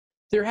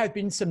There have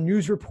been some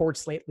news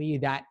reports lately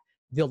that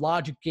the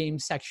logic game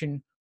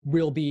section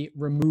will be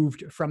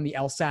removed from the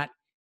LSAT.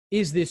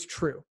 Is this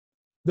true?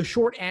 The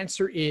short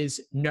answer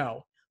is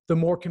no. The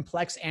more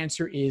complex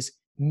answer is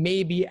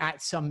maybe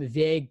at some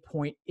vague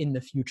point in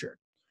the future.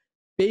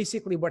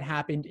 Basically, what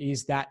happened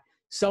is that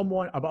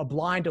a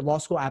blind law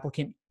school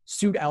applicant,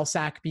 sued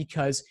LSAC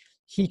because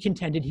he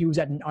contended he was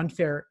at an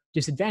unfair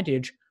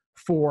disadvantage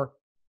for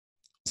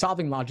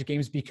solving logic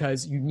games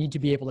because you need to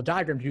be able to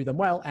diagram to do them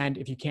well, and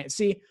if you can't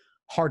see,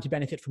 hard to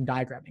benefit from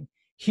diagramming.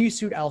 He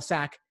sued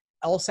LSAC,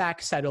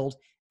 LSAC settled,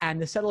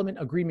 and the settlement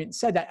agreement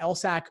said that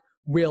LSAC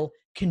will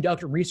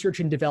conduct research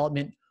and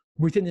development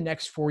within the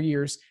next 4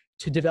 years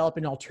to develop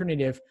an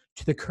alternative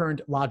to the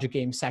current logic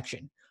game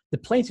section. The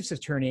plaintiff's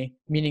attorney,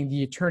 meaning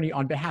the attorney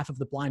on behalf of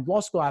the blind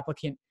law school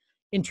applicant,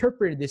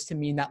 interpreted this to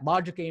mean that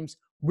logic games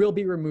will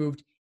be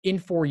removed in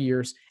 4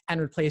 years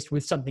and replaced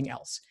with something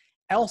else.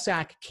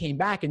 LSAC came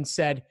back and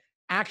said,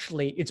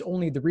 actually, it's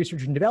only the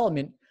research and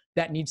development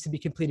that needs to be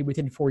completed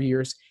within 4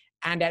 years.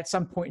 And at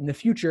some point in the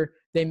future,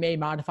 they may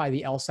modify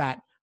the LSAT,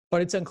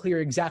 but it's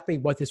unclear exactly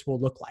what this will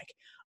look like.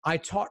 I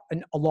taught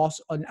an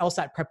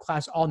LSAT prep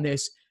class on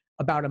this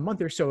about a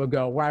month or so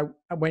ago where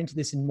I went into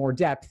this in more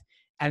depth.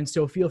 And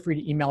so feel free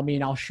to email me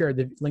and I'll share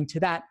the link to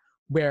that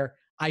where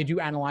I do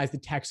analyze the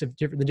text of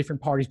the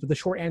different parties. But the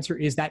short answer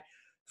is that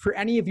for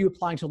any of you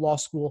applying to law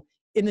school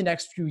in the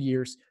next few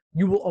years,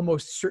 you will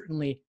almost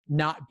certainly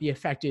not be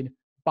affected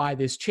by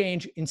this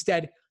change.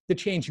 Instead, the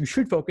change you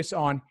should focus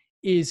on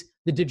is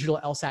the digital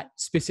LSAT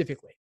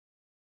specifically.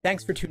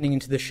 Thanks for tuning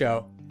into the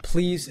show.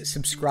 Please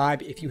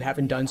subscribe if you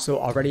haven't done so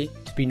already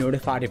to be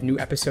notified of new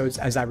episodes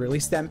as I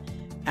release them.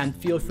 And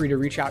feel free to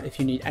reach out if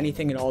you need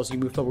anything at all as you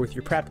move forward with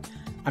your prep.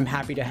 I'm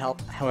happy to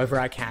help however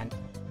I can.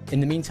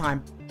 In the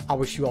meantime, I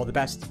wish you all the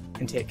best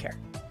and take care.